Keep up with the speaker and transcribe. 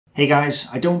Hey guys,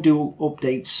 I don't do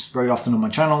updates very often on my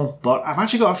channel, but I've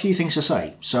actually got a few things to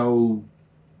say, so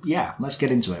yeah, let's get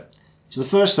into it. So the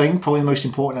first thing, probably the most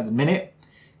important at the minute,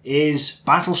 is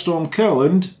Battlestorm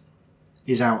Courland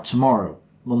is out tomorrow,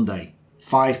 Monday,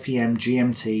 5 PM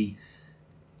GMT.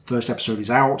 First episode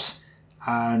is out,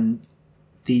 and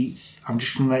I'm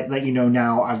just going to let you know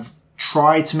now, I've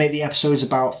tried to make the episodes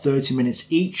about 30 minutes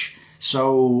each,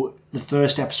 so the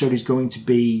first episode is going to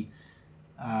be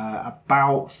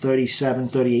about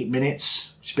 38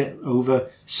 minutes, just a bit over.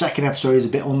 Second episode is a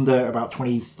bit under, about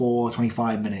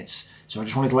 25 minutes. So I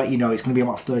just wanted to let you know it's going to be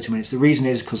about 30 minutes. The reason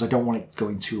is because I don't want it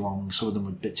going too long. Some of them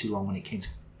were a bit too long when it came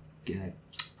to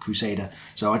Crusader.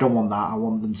 So I don't want that. I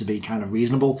want them to be kind of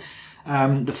reasonable.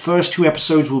 The first two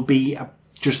episodes will be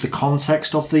just the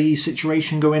context of the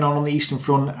situation going on the Eastern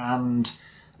Front and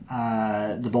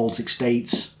the Baltic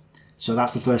states. So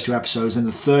that's the first two episodes. And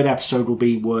the third episode will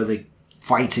be where the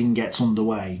fighting gets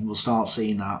underway. We'll start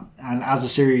seeing that. And as the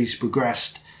series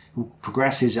progresses,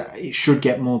 it should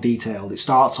get more detailed. It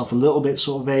starts off a little bit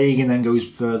sort of vague and then goes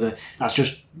further. That's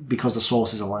just because the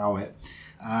sources allow it.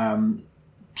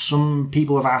 Some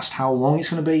people have asked how long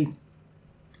it's going to be.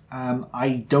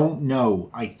 I don't know.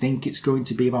 I think it's going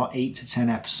to be about 8 to 10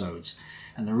 episodes.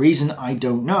 And the reason I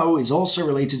don't know is also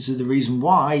related to the reason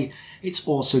why it's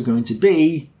also going to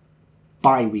be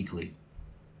bi-weekly.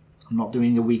 I'm not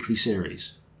doing a weekly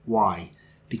series. Why?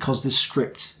 Because the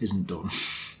script isn't done.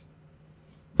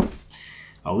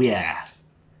 Oh yeah.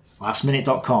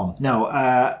 Lastminute.com.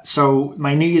 No, so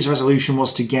my New Year's resolution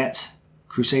was to get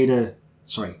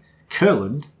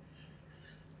Courland.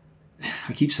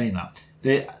 I keep saying that.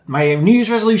 My New Year's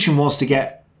resolution was to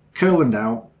get Courland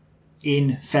out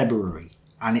in February.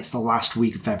 And it's the last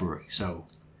week of February, so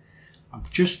I'm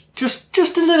just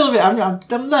a little bit. I'm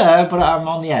there, but I'm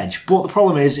on the edge. But the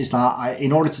problem is that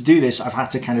in order to do this, I've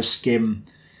had to kind of skim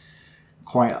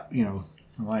quite,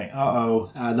 like,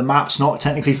 the map's not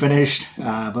technically finished,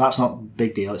 but that's not a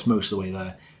big deal. It's most of the way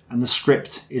there, and the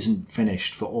script isn't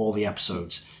finished for all the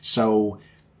episodes. So,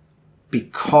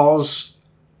 because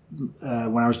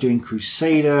when I was doing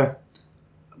Crusader,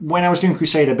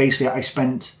 basically I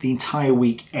spent the entire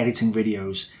week editing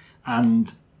videos, and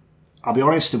I'll be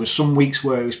honest, there were some weeks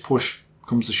where it was push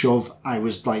comes to shove. I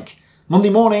was like,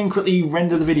 Monday morning, quickly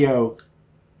render the video.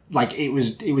 Like, it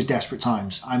was desperate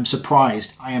times. I'm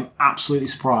surprised. I am absolutely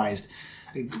surprised.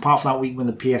 Apart from that week when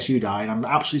the PSU died, I'm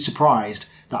absolutely surprised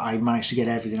that I managed to get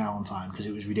everything out on time, because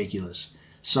it was ridiculous.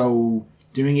 So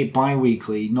doing it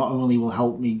bi-weekly not only will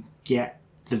help me get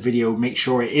the video, make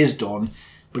sure it is done,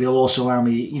 but it'll also allow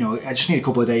me, I just need a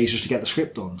couple of days just to get the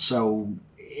script done. So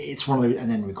it's one of those,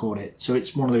 and then record it. So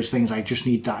it's one of those things, I just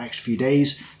need that extra few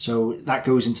days. So that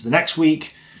goes into the next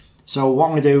week. So what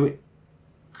I'm going to do,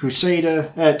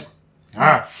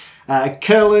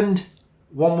 Courland,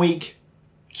 1 week,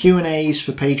 Q&As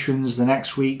for patrons the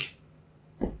next week,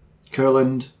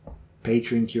 Courland,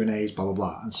 Patreon Q&As, blah, blah,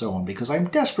 blah, and so on, because I'm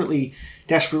desperately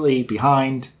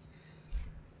behind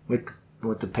with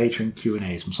the Patreon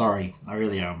Q&As. I'm sorry, I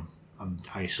really am.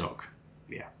 I suck.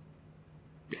 Yeah.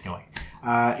 Anyway.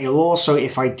 It'll also,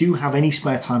 if I do have any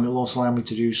spare time, it'll also allow me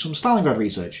to do some Stalingrad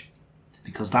research,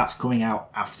 because that's coming out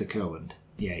after Courland.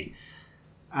 Yay.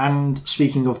 And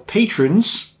speaking of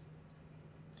patrons,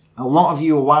 a lot of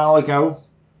you a while ago,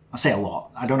 I say a lot,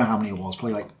 I don't know how many it was,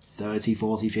 probably like 30,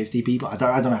 40, 50 people, I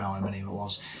don't know how many it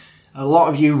was. A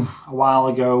lot of you a while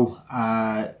ago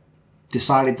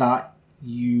decided that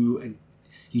you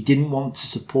didn't want to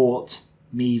support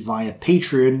me via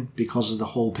Patreon because of the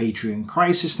whole Patreon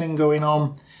crisis thing going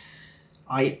on.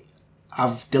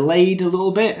 I've delayed a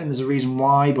little bit, and there's a reason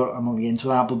why, but I'm not going to get into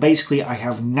that. But basically, I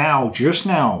have now, just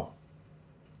now,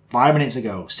 5 minutes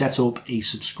ago, set up a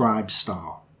Subscribe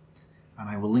Star. And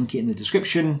I will link it in the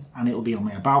description, and it'll be on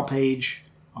my About page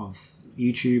of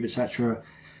YouTube, etc.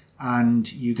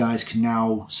 And you guys can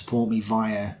now support me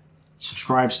via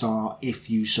Subscribe Star if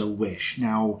you so wish.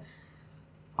 Now,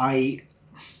 I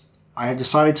have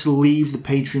decided to leave the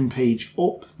Patreon page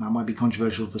up. That might be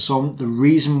controversial for some. The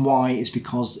reason why is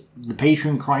because the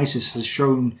Patreon crisis has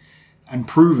shown and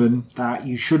proven that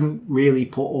you shouldn't really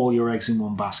put all your eggs in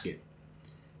one basket.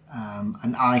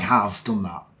 And I have done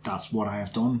that. That's what I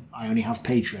have done. I only have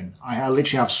Patreon. I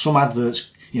literally have some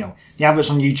adverts, the adverts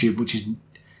on YouTube, which is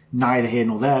neither here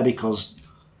nor there because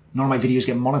none of my videos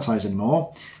get monetized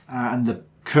anymore. And the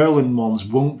Courland ones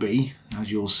won't be,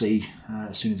 as you'll see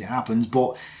as soon as it happens.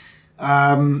 But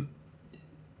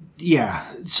yeah,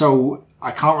 so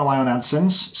I can't rely on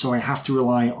AdSense, so I have to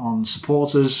rely on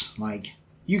supporters like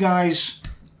you guys,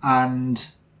 and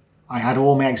I had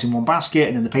all my eggs in one basket,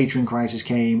 and then the Patreon crisis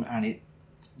came, and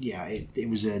it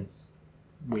was a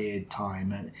weird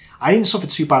time, and I didn't suffer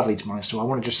too badly, to be honest. So I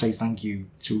want to just say thank you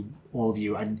to all of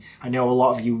you, and I know a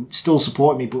lot of you still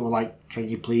support me, but were like, can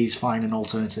you please find an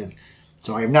alternative?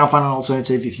 So I have now found an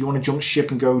alternative. If you want to jump ship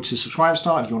and go to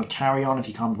Subscribestar, if you want to carry on, if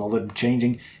you can't bother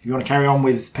changing, if you want to carry on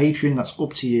with Patreon, that's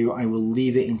up to you. I will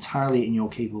leave it entirely in your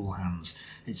capable hands.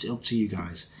 It's up to you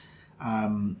guys.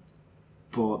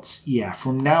 But yeah,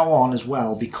 from now on as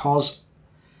well, because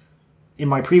in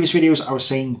my previous videos I was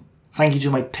saying thank you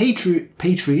to my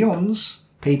Patreons,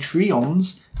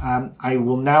 I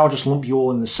will now just lump you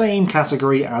all in the same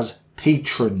category as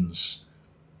patrons,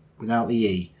 without the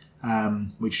E.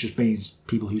 Which just means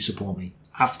people who support me.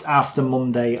 After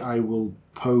Monday, I will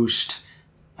post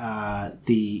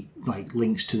the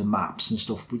links to the maps and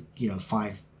stuff. With, you know,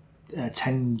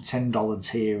 $10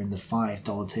 tier and the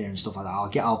 $5 tier and stuff like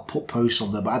that. I'll put posts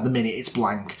on there, but at the minute it's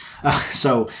blank.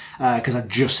 So because I've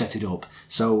just set it up.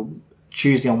 So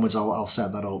Tuesday onwards, I'll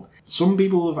set that up. Some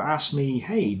people have asked me,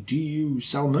 hey, do you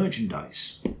sell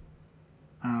merchandise?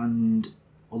 And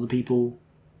other people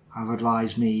have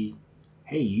advised me,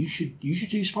 hey, you should do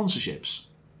sponsorships.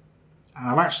 And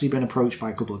I've actually been approached by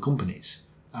a couple of companies.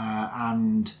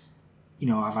 And, you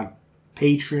know, I've had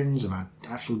patrons, I've had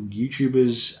actual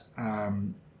YouTubers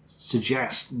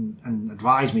suggest and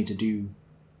advise me to do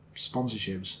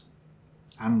sponsorships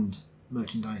and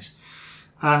merchandise.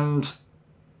 And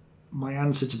my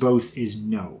answer to both is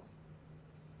no.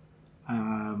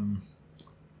 And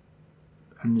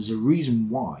there's a reason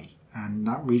why. And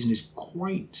that reason is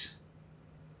quite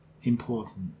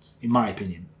important, in my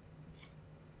opinion.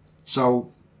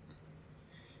 So,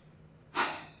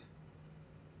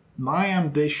 my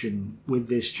ambition with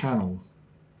this channel,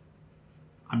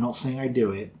 I'm not saying I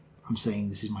do it, I'm saying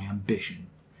this is my ambition.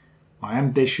 My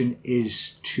ambition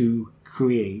is to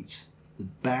create the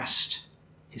best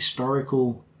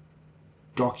historical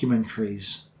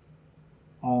documentaries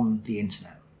on the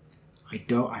internet.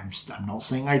 I'm not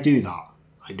saying I do that.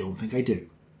 I don't think I do.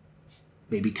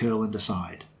 Maybe Courland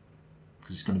aside,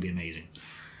 because it's going to be amazing.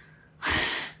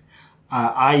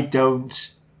 I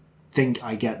don't think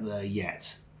I get there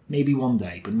yet. Maybe one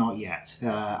day, but not yet.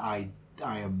 I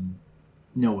am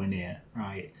nowhere near,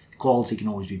 right? The quality can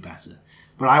always be better.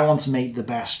 But I want to make the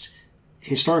best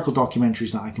historical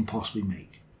documentaries that I can possibly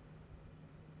make.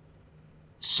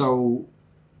 So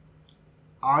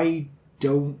I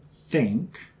don't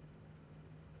think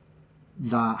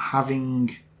that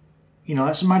having, you know,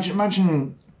 let's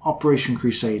imagine Operation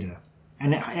Crusader,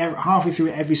 and halfway through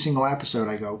every single episode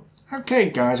I go, okay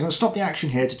guys, I'm going to stop the action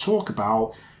here to talk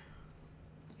about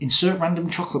insert random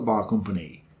chocolate bar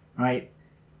company, right?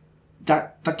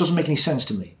 That doesn't make any sense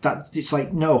to me. It's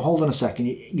like, no, hold on a second.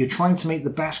 You're trying to make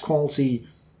the best quality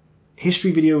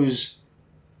history videos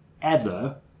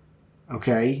ever,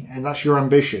 okay? And that's your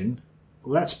ambition.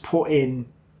 Let's put in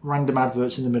random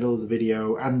adverts in the middle of the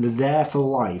video, and they're there for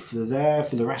life. They're there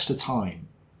for the rest of time.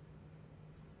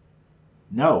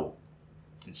 No.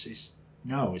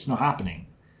 No, it's not happening.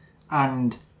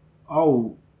 And,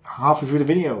 oh, halfway through the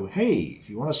video, hey, if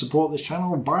you want to support this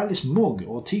channel, buy this mug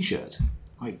or t-shirt.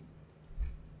 Like,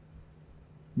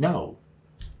 no.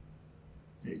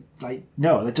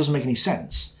 No, that doesn't make any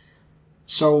sense.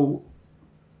 So,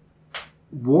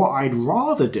 what I'd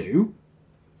rather do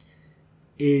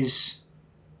is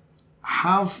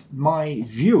have my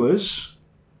viewers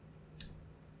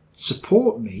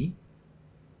support me,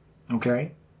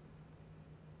 okay,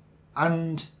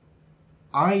 and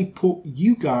I put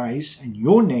you guys and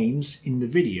your names in the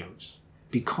videos,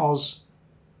 because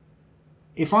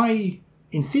if I,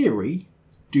 in theory,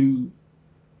 do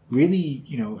really,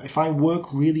 you know, if I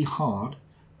work really hard,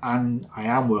 and I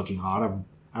am working hard, I've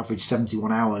averaged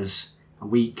 71 hours a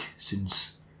week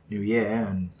since New Year,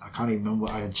 and I can't even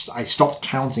remember, I stopped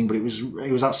counting, but it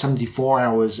was at 74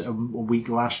 hours a week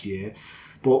last year.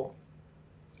 But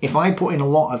if I put in a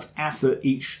lot of effort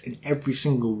each and every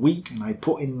single week, and I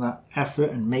put in that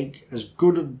effort and make as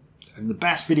good and the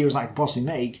best videos I can possibly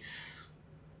make,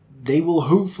 they will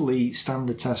hopefully stand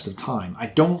the test of time. I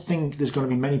don't think there's going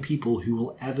to be many people who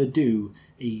will ever do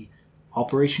a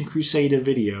Operation Crusader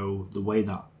video the way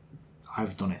that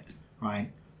I've done it,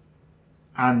 right?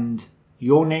 And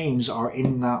your names are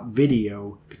in that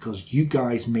video because you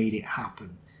guys made it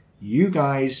happen. You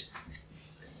guys,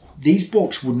 these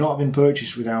books would not have been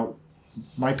purchased without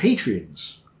my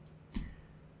Patreons.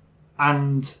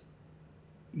 And,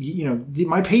 you know,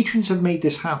 my patrons have made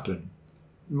this happen.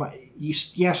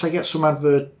 Yes, I get some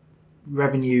advert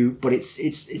revenue, but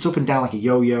it's up and down like a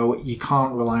yo-yo. You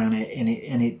can't rely on it, and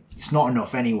it's not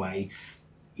enough anyway.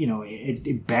 You know,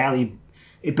 it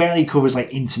barely covers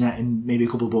like internet and maybe a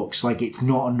couple of books. Like, it's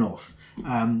not enough.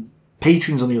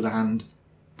 Patrons, on the other hand,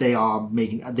 they are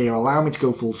allowing me to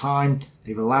go full time.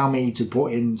 They've allowed me to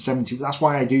put in 70. That's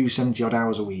why I do 70 odd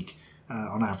hours a week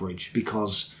on average,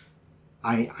 because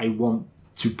I want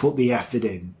to put the effort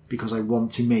in, because I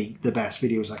want to make the best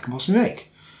videos I can possibly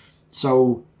make.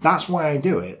 So that's why I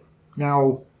do it.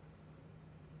 Now,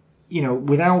 you know,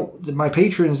 without my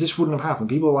patrons, this wouldn't have happened.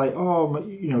 People are like, oh,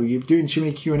 you know, you're doing too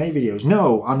many Q&A videos.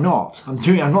 No, I'm not. I'm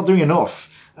not doing enough.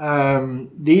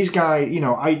 These guys, you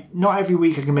know, not every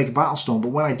week I can make a Battlestorm, but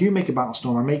when I do make a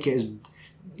Battlestorm, I make it as,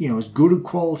 you know, as good a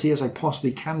quality as I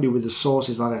possibly can do with the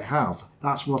sources that I have.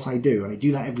 That's what I do, and I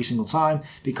do that every single time,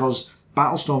 because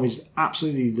Battlestorm is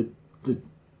absolutely the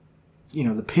you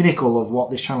know, the pinnacle of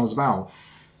what this channel is about,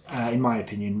 in my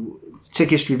opinion.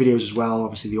 TIK history videos as well,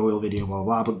 obviously the oil video, blah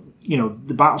blah blah. But you know,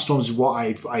 the Battlestorms is what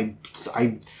I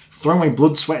throw my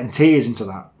blood, sweat, and tears into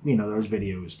that. You know, those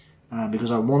videos.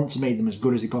 Because I want to make them as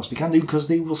good as they possibly can do, because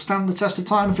they will stand the test of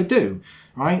time if I do,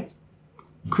 right?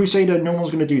 Crusader, no one's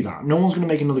going to do that. No one's going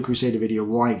to make another Crusader video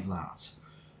like that.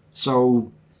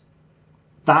 So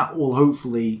that will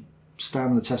hopefully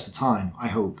stand the test of time, I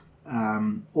hope.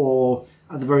 Or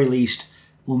at the very least,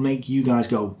 will make you guys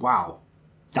go, wow,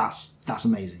 that's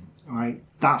amazing, right?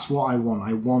 That's what I want.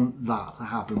 I want that to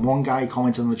happen. One guy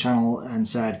commented on the channel and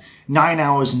said, 9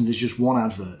 hours and there's just one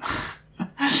advert.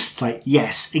 It's like,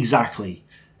 yes, exactly.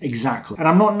 And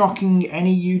I'm not knocking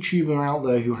any YouTuber out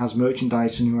there who has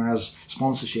merchandise and who has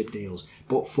sponsorship deals,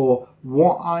 but for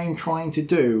what I'm trying to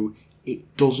do,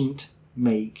 it doesn't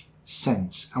make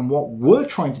sense. And what we're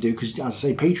trying to do, because as I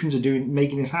say, patrons are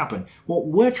making this happen, what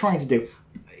we're trying to do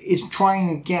is try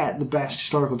and get the best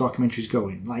historical documentaries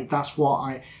going. Like, that's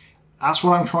what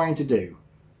I'm trying to do.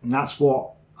 And that's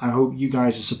what I hope you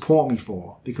guys will support me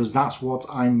for, because that's what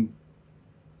I'm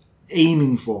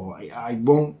aiming for.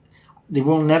 They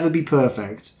will never be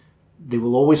perfect. They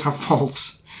will always have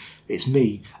faults. It's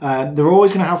me. They're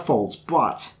always going to have faults,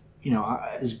 but you know,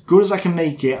 as good as I can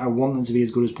make it, I want them to be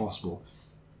as good as possible.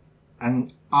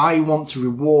 And I want to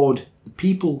reward the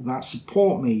people that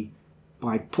support me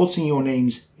by putting your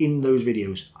names in those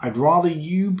videos. I'd rather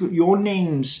your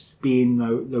names be in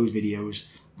those videos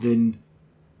than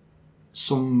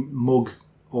some mug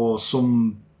or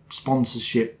some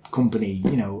sponsorship company,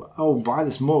 you know, oh, buy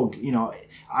this mug. You know,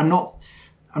 I'm not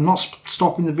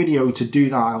stopping the video to do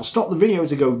that. I'll stop the video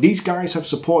to go, these guys have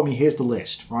supported me, here's the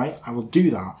list, right? I will do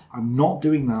that. I'm not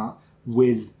doing that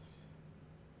with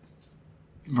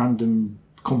random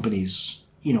companies,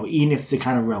 you know, even if they're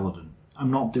kind of relevant.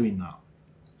 I'm not doing that.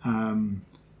 And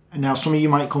now some of you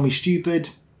might call me stupid,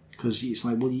 because it's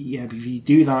like, well, yeah, but if you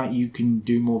do that, you can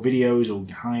do more videos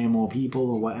or hire more people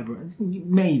or whatever.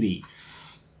 Maybe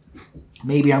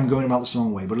I'm going about this the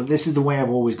wrong way, but this is the way I've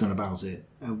always gone about it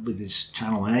with this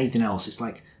channel and anything else. It's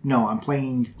like, no, I'm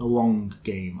playing the long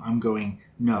game. I'm going,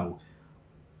 no.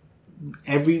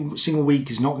 Every single week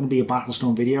is not going to be a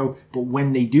Battlestorm video, but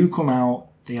when they do come out,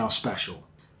 they are special.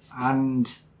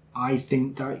 And I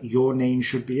think that your name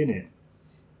should be in it.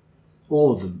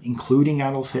 All of them, including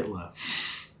Adolf Hitler.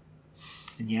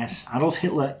 And yes, Adolf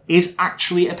Hitler is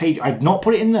actually a page. I've not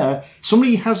put it in there.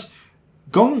 Somebody has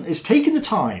taken the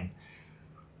time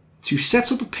to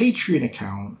set up a Patreon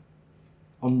account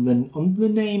under the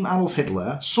name Adolf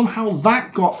Hitler. Somehow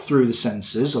that got through the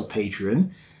censors of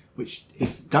Patreon, which,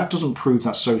 if that doesn't prove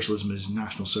that socialism is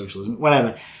national socialism,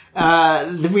 whatever.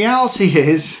 The reality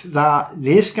is that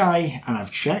this guy, and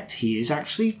I've checked, he is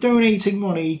actually donating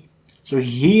money, so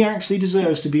he actually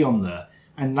deserves to be on there.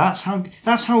 And that's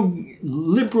how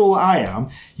liberal I am.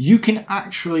 You can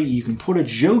put a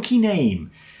jokey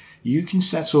name. You can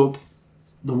set up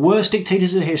the worst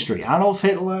dictators of history. Adolf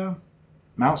Hitler,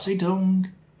 Mao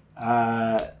Zedong,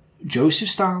 Joseph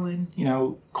Stalin, you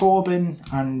know, Corbyn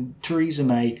and Theresa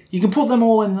May. You can put them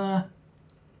all in there,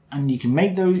 and you can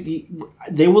make those.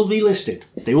 They will be listed.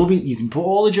 They will be. You can put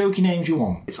all the jokey names you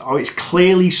want. It's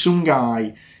clearly some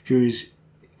guy who's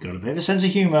got a bit of a sense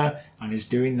of humour and is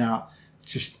doing that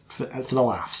just for the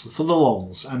laughs, for the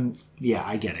lols. And yeah,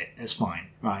 I get it. It's fine,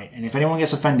 right? And if anyone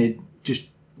gets offended, just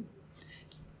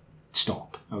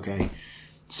stop, okay?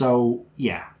 So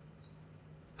yeah.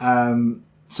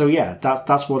 So yeah,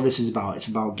 that's what this is about. It's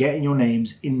about getting your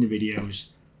names in the videos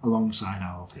alongside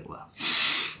Adolf Hitler.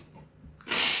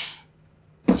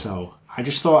 So I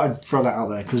just thought I'd throw that out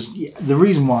there, because the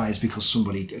reason why is because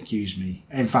somebody accused me.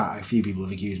 In fact, a few people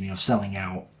have accused me of selling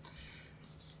out.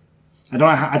 I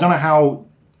don't know how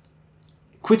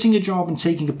quitting a job and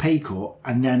taking a pay cut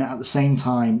and then at the same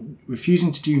time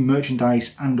refusing to do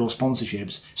merchandise and or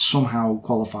sponsorships somehow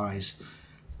qualifies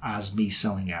as me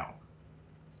selling out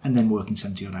and then working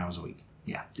 70 odd hours a week.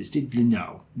 Yeah,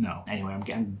 no. Anyway,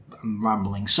 I'm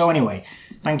rambling. So anyway,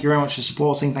 thank you very much for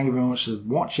supporting. Thank you very much for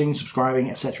watching, subscribing,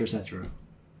 etc., etc.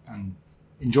 And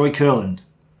enjoy Courland.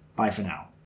 Bye for now.